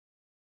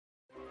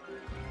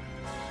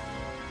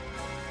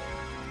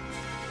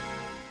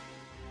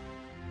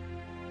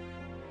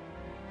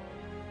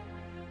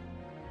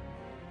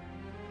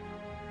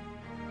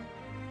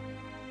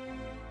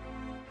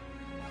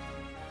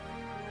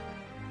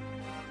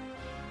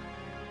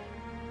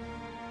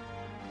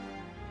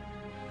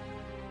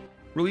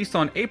Released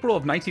on April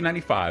of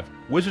 1995,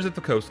 Wizards of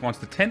the Coast launched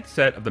the 10th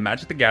set of the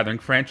Magic the Gathering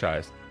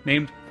franchise.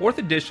 Named 4th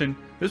Edition,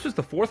 this was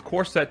the 4th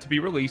core set to be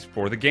released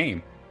for the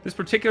game. This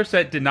particular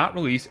set did not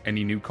release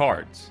any new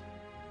cards.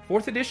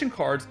 4th Edition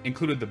cards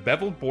included the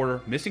beveled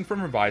border missing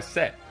from revised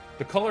set.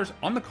 The colors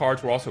on the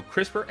cards were also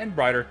crisper and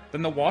brighter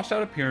than the washed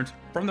out appearance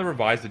from the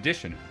revised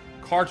edition.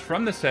 Cards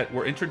from the set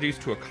were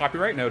introduced to a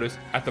copyright notice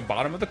at the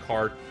bottom of the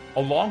card,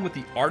 along with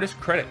the artist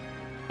credit.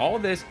 All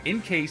of this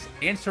encased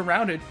and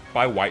surrounded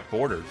by white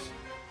borders.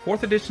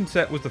 4th Edition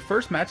set was the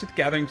first Magic the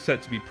Gathering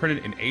set to be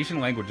printed in Asian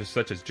languages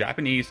such as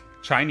Japanese,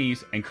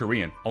 Chinese, and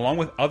Korean, along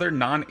with other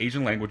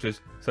non-Asian languages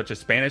such as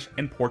Spanish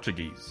and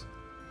Portuguese.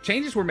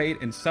 Changes were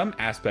made in some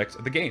aspects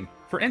of the game.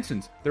 For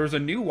instance, there was a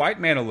new white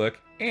mana look,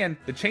 and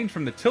the change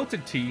from the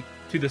tilted T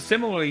to the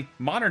similarly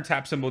modern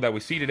tap symbol that we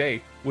see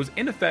today was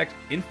in effect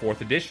in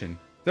 4th Edition.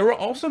 There were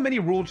also many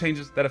rule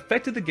changes that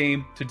affected the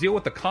game to deal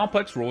with the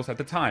complex rules at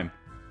the time.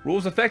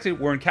 Rules affected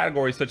were in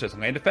categories such as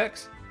land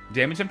effects,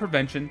 damage and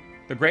prevention,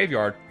 the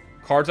graveyard,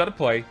 cards out of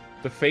play,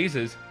 the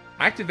phases,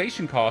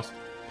 activation cost,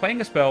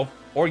 playing a spell,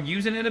 or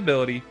using an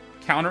ability,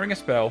 countering a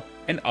spell,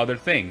 and other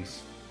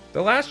things.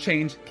 The last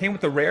change came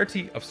with the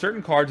rarity of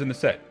certain cards in the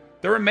set.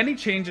 There were many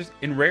changes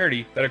in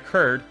rarity that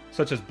occurred,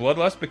 such as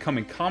Bloodlust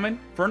becoming common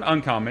for an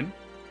uncommon,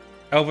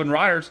 Elven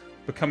Riders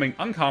becoming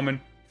uncommon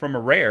from a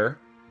rare,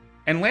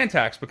 and Land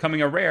Tax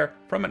becoming a rare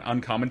from an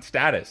uncommon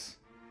status.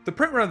 The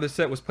print run of the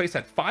set was placed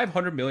at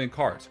 500 million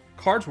cards.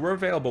 Cards were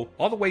available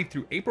all the way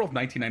through April of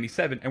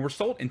 1997 and were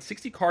sold in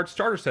 60 card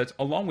starter sets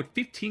along with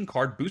 15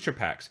 card booster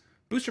packs.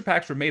 Booster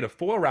packs were made of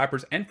foil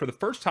wrappers and for the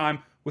first time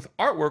with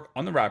artwork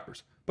on the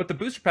wrappers, but the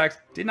booster packs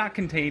did not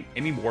contain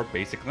any more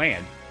basic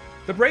land.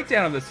 The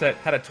breakdown of the set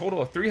had a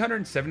total of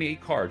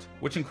 378 cards,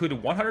 which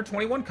included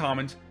 121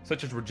 commons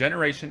such as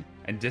Regeneration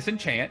and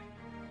Disenchant,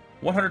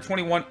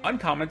 121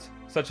 uncommons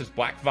such as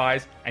Black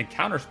Vise and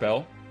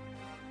Counterspell,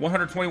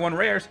 121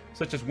 rares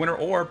such as Winter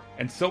Orb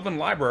and Sylvan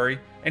Library,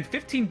 and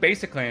 15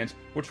 basic lands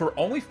which were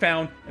only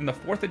found in the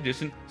 4th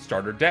Edition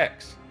starter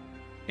decks.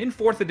 In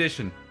 4th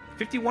Edition,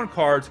 51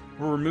 cards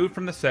were removed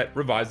from the set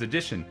Revised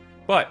Edition,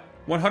 but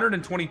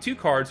 122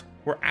 cards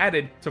were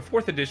added to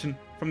 4th Edition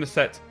from the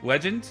sets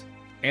Legends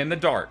and the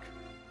Dark.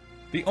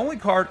 The only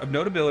card of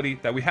notability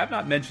that we have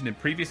not mentioned in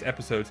previous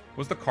episodes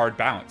was the card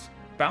Balance.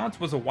 Balance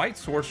was a white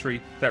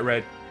sorcery that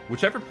read,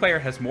 whichever player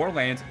has more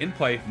lands in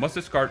play must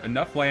discard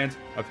enough lands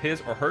of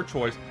his or her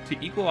choice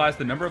to equalize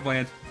the number of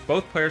lands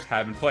both players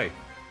have in play.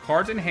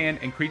 Cards in hand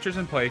and creatures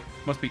in play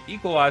must be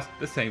equalized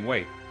the same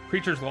way.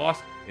 Creatures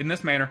lost in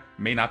this manner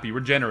may not be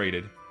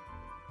regenerated.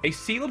 A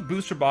sealed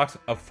booster box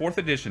of 4th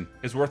Edition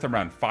is worth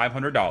around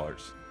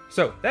 $500.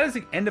 So that is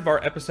the end of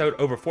our episode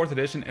over 4th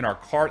Edition in our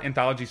card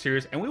anthology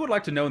series, and we would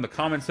like to know in the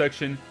comment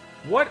section,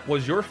 what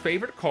was your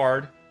favorite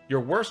card, your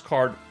worst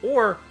card,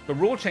 or the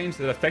rule change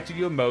that affected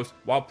you the most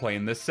while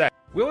playing this set?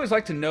 We always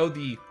like to know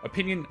the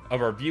opinion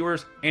of our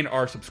viewers and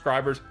our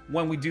subscribers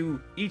when we do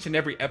each and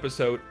every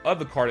episode of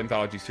the card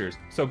anthology series.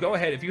 So go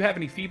ahead, if you have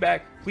any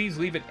feedback, please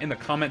leave it in the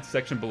comments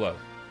section below.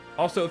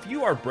 Also, if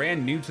you are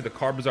brand new to the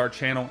Card Bazaar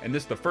channel and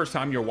this is the first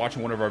time you're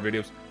watching one of our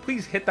videos,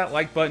 please hit that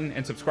like button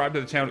and subscribe to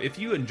the channel if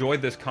you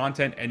enjoyed this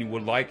content and you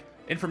would like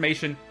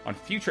information on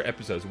future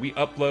episodes. We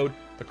upload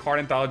the card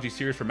anthology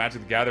series for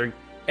Magic the Gathering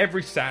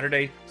every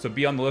Saturday, so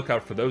be on the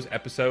lookout for those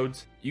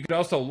episodes. You can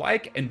also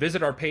like and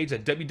visit our page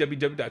at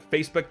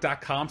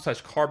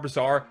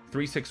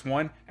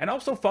www.facebook.com/cardbazaar361 and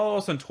also follow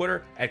us on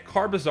Twitter at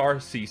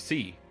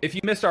cardbazaarcc. If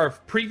you missed our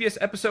previous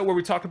episode where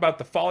we talked about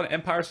the Fallen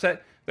Empire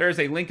set, there is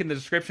a link in the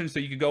description so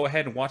you can go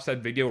ahead and watch that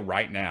video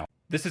right now.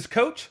 This is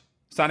Coach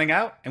signing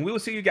out, and we will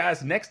see you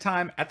guys next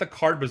time at the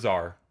Card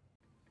Bazaar.